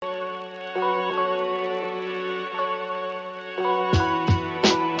So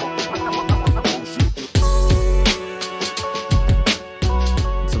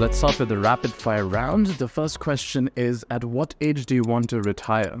let's start with the rapid fire round. The first question is, at what age do you want to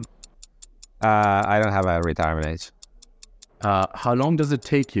retire? I don't have a retirement age. How long does it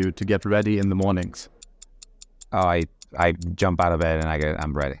take you to get ready in the mornings? Oh, I jump out of bed and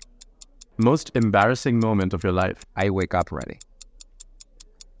I'm ready. Most embarrassing moment of your life? I wake up ready.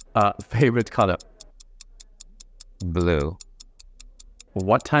 Favorite color? Blue.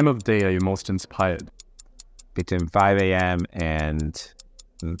 What time of day are you most inspired? Between 5 a.m. and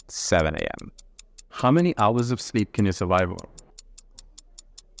 7 a.m. How many hours of sleep can you survive on?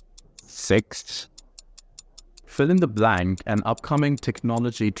 6. Fill in the blank. An upcoming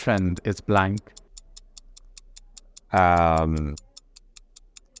technology trend is blank.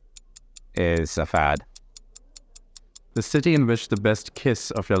 Is a fad. The city in which the best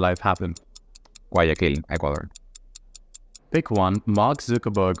kiss of your life happened. Guayaquil, Ecuador. Pick one, Mark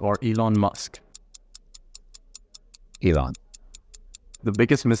Zuckerberg or Elon Musk. Elon. The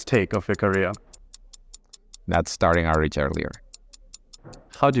biggest mistake of your career. Not starting outreach earlier.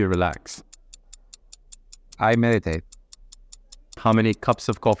 How do you relax? I meditate. How many cups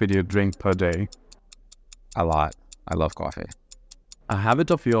of coffee do you drink per day? A lot. I love coffee. A habit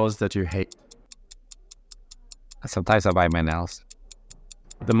of yours that you hate. Sometimes I bite my nails.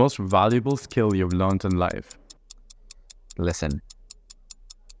 The most valuable skill you've learned in life. Listen.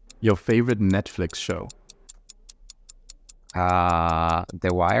 Your favorite Netflix show. The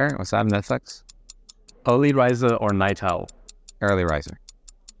Wire. Was that on Netflix? Early riser or night owl? Early riser.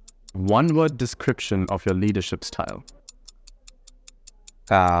 One word description of your leadership style.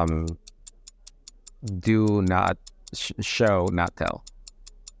 Do not show, not tell.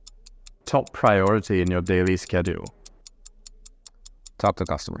 Top priority in your daily schedule. Talk to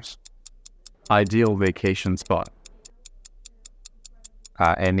customers. Ideal vacation spot.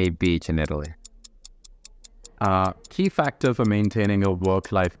 Any beach in Italy. Key factor for maintaining a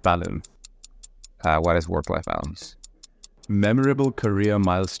work-life balance. What is work-life balance? Memorable career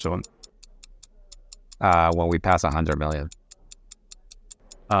milestone. When we pass 100 million.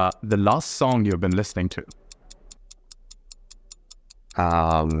 The last song you've been listening to.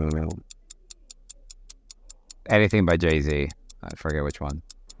 Anything by Jay-Z. I forget which one.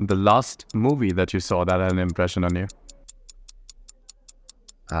 The last movie that you saw that had an impression on you.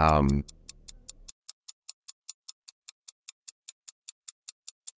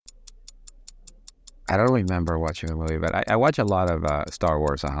 I don't remember watching a movie, but I watch a lot of Star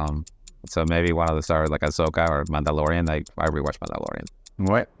Wars at home. So maybe one of the Star Wars, like Ahsoka or Mandalorian. I rewatch Mandalorian.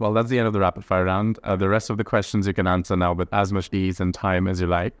 Right. Well, that's the end of the rapid fire round. The rest of the questions you can answer now with as much ease and time as you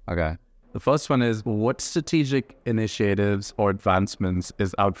like. Okay. The first one is, what strategic initiatives or advancements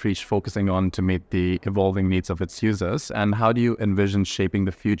is Outreach focusing on to meet the evolving needs of its users? And how do you envision shaping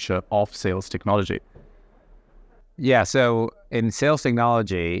the future of sales technology? Yeah, so in sales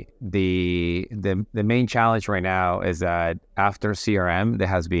technology, the main challenge right now is that after CRM, there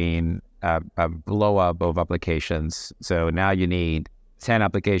has been a blow up of applications. So now you need 10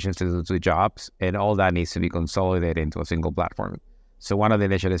 applications to do jobs, and all that needs to be consolidated into a single platform. So one of the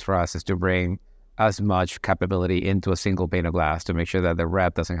initiatives for us is to bring as much capability into a single pane of glass to make sure that the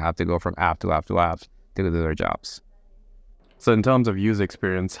rep doesn't have to go from app to app to app to do their jobs. So in terms of user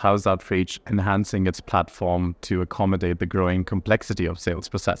experience, how's Outreach enhancing its platform to accommodate the growing complexity of sales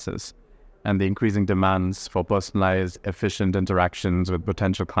processes and the increasing demands for personalized, efficient interactions with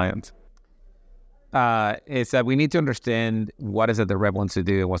potential clients? It's that we need to understand what is it the rep wants to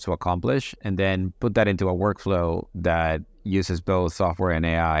do and wants to accomplish, and then put that into a workflow that uses both software and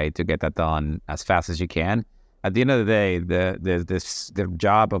AI to get that done as fast as you can. At the end of the day, the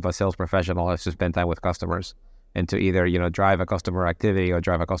job of a sales professional is to spend time with customers and to either, drive a customer activity or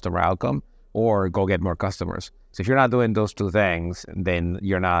drive a customer outcome or go get more customers. So if you're not doing those two things, then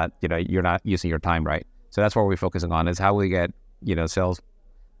you're not using your time right. So that's what we're focusing on, is how we get, sales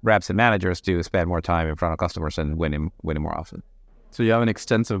reps and managers to spend more time in front of customers and winning more often. So you have an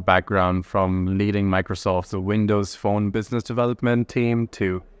extensive background from leading Microsoft's Windows Phone business development team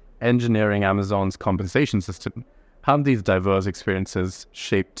to engineering Amazon's compensation system. How have these diverse experiences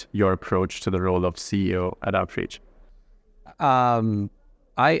shaped your approach to the role of CEO at Outreach?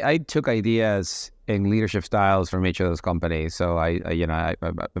 I took ideas and leadership styles from each of those companies. So I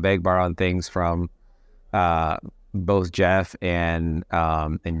beg borrowed things from both Jeff and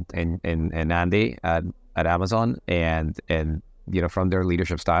Andy at Amazon, and from their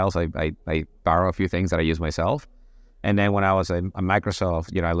leadership styles, I borrow a few things that I use myself. And then when I was at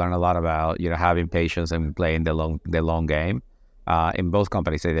Microsoft, I learned a lot about having patience and playing the long game. In both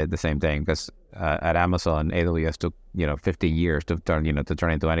companies, they did the same thing because at Amazon, AWS took 50 years to turn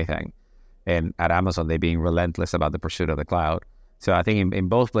into anything, and at Amazon, they being relentless about the pursuit of the cloud. So I think in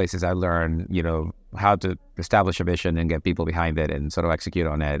both places, I learned how to establish a vision and get people behind it and sort of execute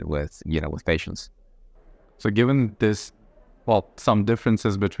on it with patience. So given this, some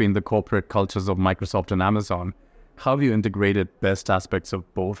differences between the corporate cultures of Microsoft and Amazon, how have you integrated best aspects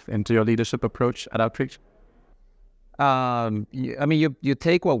of both into your leadership approach at Outreach? You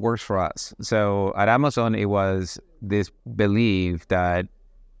take what works for us. So at Amazon, it was this belief that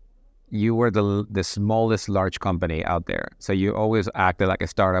you were the smallest large company out there. So you always acted like a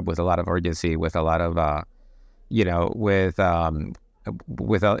startup with a lot of urgency, with a lot of,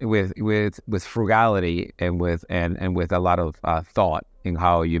 with frugality and with a lot of thought in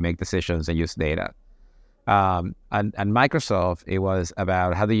how you make decisions and use data. And Microsoft, it was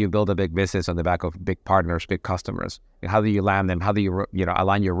about how do you build a big business on the back of big partners, big customers? How do you land them? How do you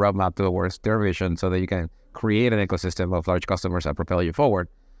align your roadmap towards their vision so that you can create an ecosystem of large customers that propel you forward?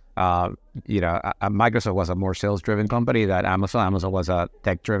 Microsoft was a more sales-driven company than Amazon. Amazon was a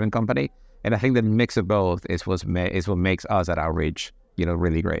tech-driven company, and I think the mix of both is what makes us at Outreach,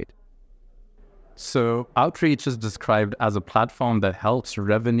 really great. So Outreach is described as a platform that helps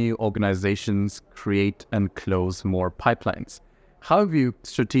revenue organizations create and close more pipelines. How have you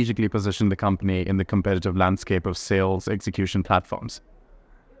strategically positioned the company in the competitive landscape of sales execution platforms?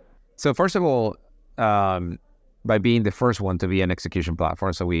 So first of all, by being the first one to be an execution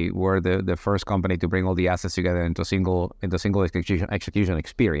platform. So we were the first company to bring all the assets together into single execution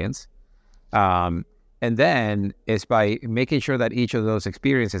experience. And then it's by making sure that each of those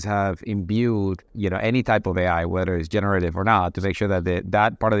experiences have imbued, any type of AI, whether it's generative or not, to make sure that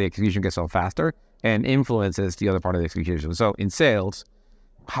that part of the execution gets on faster and influences the other part of the execution. So in sales,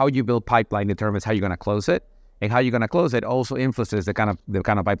 how you build pipeline determines how you're going to close it, and how you're going to close it also influences the kind of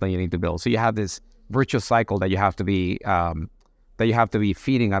pipeline you need to build. So you have this virtuous cycle that you have to be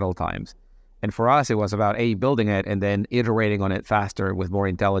feeding at all times. And for us, it was about building it and then iterating on it faster with more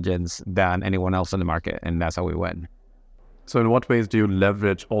intelligence than anyone else in the market, and that's how we win. So in what ways do you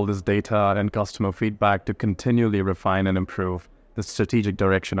leverage all this data and customer feedback to continually refine and improve the strategic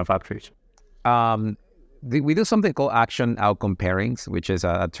direction of Outreach? We do something called action outcome pairings, which is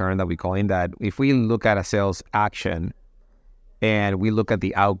a term that we call in that if we look at a sales action and we look at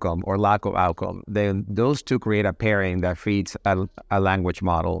the outcome or lack of outcome, then those two create a pairing that feeds a language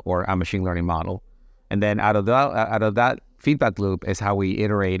model or a machine learning model. And then out of that feedback loop is how we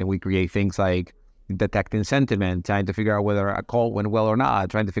iterate and we create things like detecting sentiment, trying to figure out whether a call went well or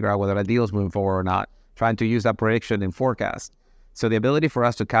not, trying to figure out whether a deal is moving forward or not, trying to use that prediction in forecast. So the ability for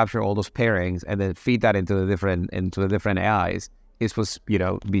us to capture all those pairings and then feed that into the different AIs is what's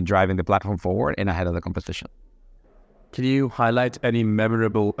been driving the platform forward and ahead of the competition. Can you highlight any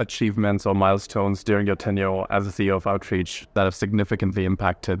memorable achievements or milestones during your tenure as the CEO of Outreach that have significantly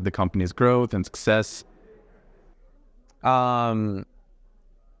impacted the company's growth and success? I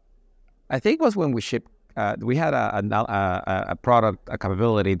think it was when we had a product, a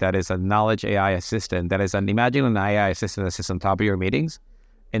capability that is a knowledge AI assistant. Imagine an AI assistant that sits on top of your meetings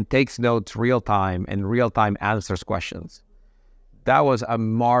and takes notes real time and real time answers questions. That was a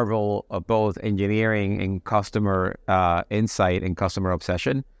marvel of both engineering and customer insight and customer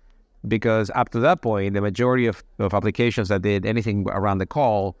obsession, because up to that point, the majority of applications that did anything around the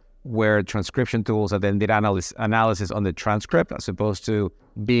call were transcription tools that then did analysis on the transcript as opposed to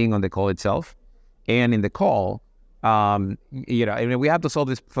being on the call itself. And in the call, we have to solve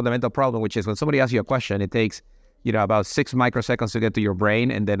this fundamental problem, which is when somebody asks you a question, it takes, about 6 microseconds to get to your brain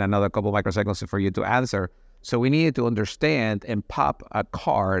and then another couple microseconds for you to answer. So we needed to understand and pop a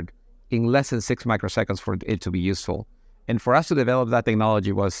card in less than 6 microseconds for it to be useful. And for us to develop that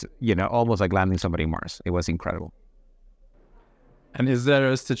technology was, almost like landing somebody in Mars. It was incredible. And is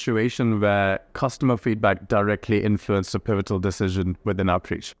there a situation where customer feedback directly influenced a pivotal decision within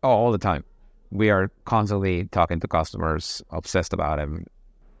Outreach? Oh, all the time. We are constantly talking to customers, obsessed about them.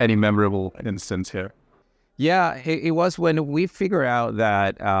 Any memorable instance here? Yeah, it was when we figured out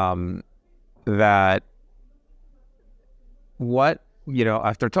that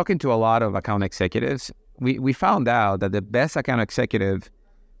after talking to a lot of account executives, we found out that the best account executive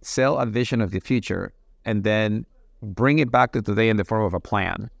sell a vision of the future and then bring it back to today in the form of a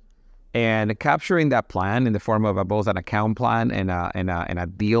plan. And capturing that plan in the form of both an account plan and a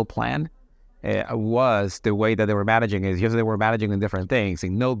deal plan was the way that they were managing it. Usually they were managing in different things,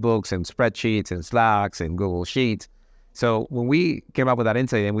 in notebooks and spreadsheets and Slacks and Google Sheets. So when we came up with that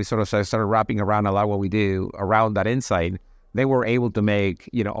insight and we sort of started wrapping around a lot of what we do around that insight, they were able to make,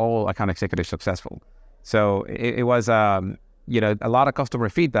 all account executives successful. So it was, a lot of customer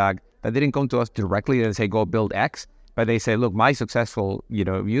feedback that didn't come to us directly and say, go build X, but they say, look, my successful,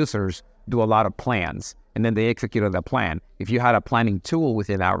 users do a lot of plans, and then they execute on that plan. If you had a planning tool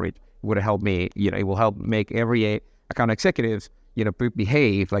within Outreach, it would help me, it will help make every account executive,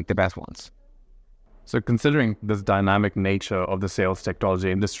 behave like the best ones. So considering this dynamic nature of the sales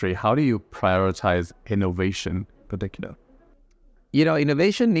technology industry, how do you prioritize innovation in particular?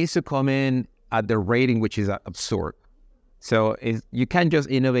 Innovation needs to come in at the rating which is absurd. So you can't just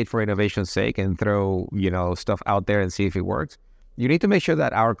innovate for innovation's sake and throw, stuff out there and see if it works. You need to make sure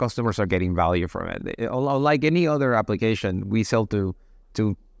that our customers are getting value from it. Like any other application, we sell to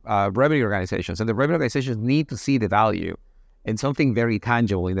revenue organizations, and the revenue organizations need to see the value in something very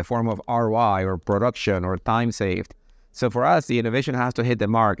tangible in the form of ROI or production or time saved. So for us, the innovation has to hit the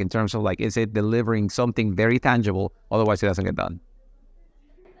mark in terms of is it delivering something very tangible? Otherwise, it doesn't get done.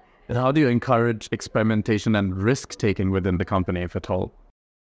 And how do you encourage experimentation and risk-taking within the company, if at all?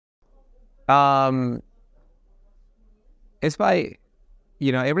 It's by,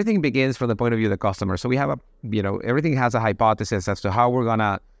 everything begins from the point of view of the customer. So we have everything has a hypothesis as to how we're going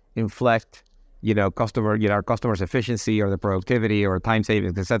to inflect, our customer's efficiency or the productivity or time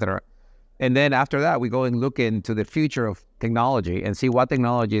savings, etc. And then after that, we go and look into the future of technology and see what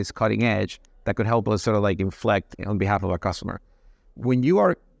technology is cutting edge that could help us sort of inflect on behalf of our customer. When you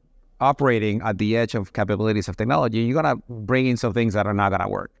are operating at the edge of capabilities of technology, you're going to bring in some things that are not going to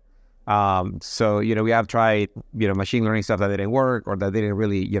work. So, we have tried, machine learning stuff that didn't work or that didn't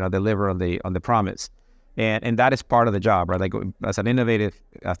really, deliver on the promise. And that is part of the job, right? As an innovative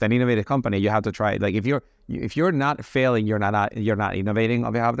company, you have to try, if you're not failing, you're not innovating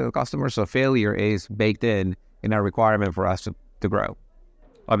on behalf of the customer. So failure is baked in a requirement for us to grow.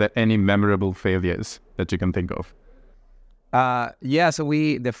 Are there any memorable failures that you can think of? So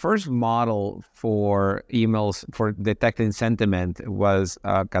the first model for emails for detecting sentiment was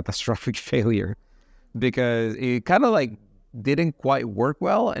a catastrophic failure because it kind of didn't quite work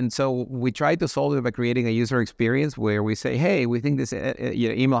well. And so we tried to solve it by creating a user experience where we say, hey, we think this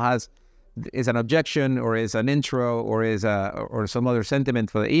email is an objection or is an intro or is or some other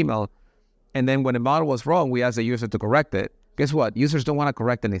sentiment for the email. And then when the model was wrong, we asked the user to correct it. Guess what? Users don't want to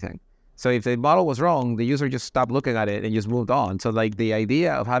correct anything. So if the model was wrong, the user just stopped looking at it and just moved on. So the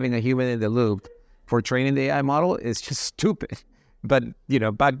idea of having a human in the loop for training the AI model is just stupid. But,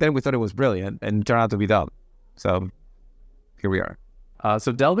 back then we thought it was brilliant and it turned out to be dumb. So here we are.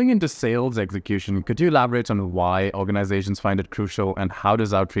 So delving into sales execution, could you elaborate on why organizations find it crucial and how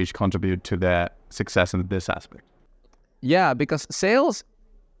does outreach contribute to their success in this aspect? Yeah, because sales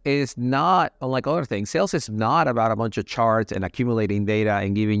is not, unlike other things, sales is not about a bunch of charts and accumulating data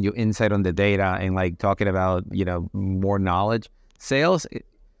and giving you insight on the data and talking about, more knowledge. Sales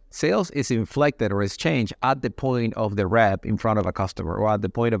is inflected or is changed at the point of the rep in front of a customer or at the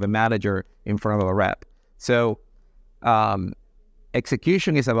point of a manager in front of a rep. So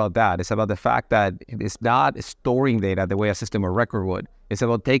execution is about that. It's about the fact that it's not storing data the way a system of record would. It's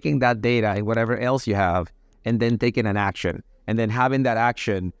about taking that data and whatever else you have and then taking an action. And then having that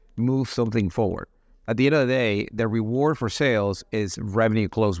action move something forward. At the end of the day, the reward for sales is revenue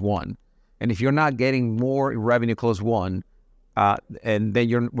close won. And if you're not getting more revenue close won, and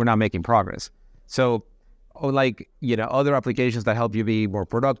then we're not making progress. So, other applications that help you be more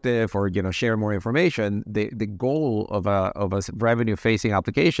productive or share more information, the goal of a revenue facing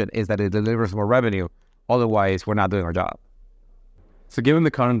application is that it delivers more revenue. Otherwise, we're not doing our job. So given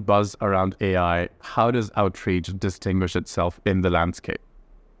the current buzz around AI, how does outreach distinguish itself in the landscape?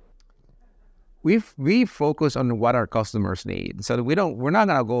 We focus on what our customers need. So we're not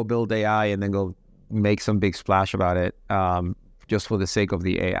gonna go build AI and then go make some big splash about it just for the sake of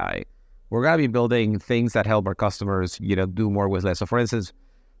the AI. We're gonna be building things that help our customers, do more with less. So for instance,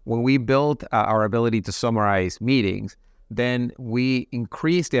 when we built our ability to summarize meetings, then we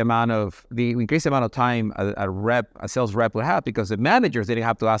increase the amount of time a sales rep would have because the managers didn't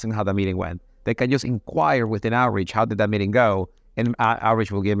have to ask them how the meeting went. They can just inquire within Outreach, how did that meeting go? And Outreach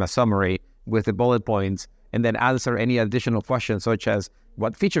will give them a summary with the bullet points and then answer any additional questions such as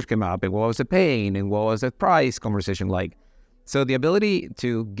what features came up and what was the pain and what was the price conversation like. So the ability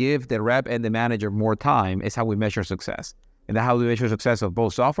to give the rep and the manager more time is how we measure success. And that's how we measure success of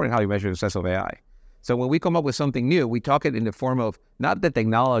both software and how we measure success of AI. So when we come up with something new, we talk it in the form of not the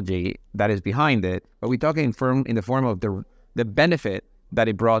technology that is behind it, but we talk it in the form of the benefit that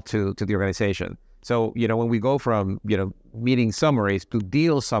it brought to the organization. So, when we go from, meeting summaries to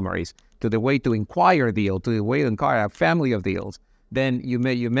deal summaries, to the way to inquire a deal, to the way to inquire a family of deals, then you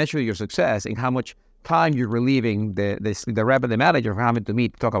measure your success in how much time you're relieving the rep and the manager from having to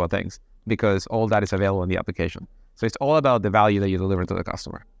meet to talk about things because all that is available in the application. So it's all about the value that you deliver to the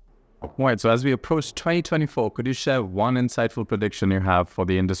customer. Right. So as we approach 2024, could you share one insightful prediction you have for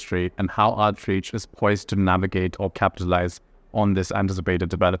the industry and how Outreach is poised to navigate or capitalize on this anticipated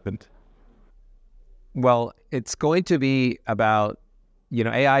development? Well, it's going to be about,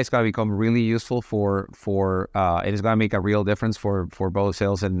 AI is going to become really useful for it is going to make a real difference for both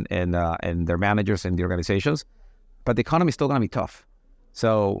sales and their managers and the organizations. But the economy is still going to be tough.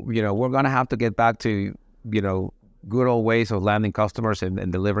 So, we're going to have to get back to, good old ways of landing customers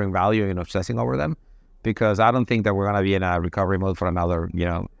and delivering value and obsessing over them, because I don't think that we're going to be in a recovery mode for another,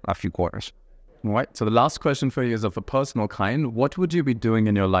 a few quarters. All right. So the last question for you is of a personal kind. What would you be doing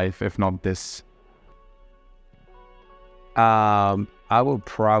in your life if not this? I would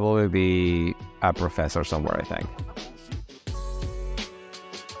probably be a professor somewhere, I think.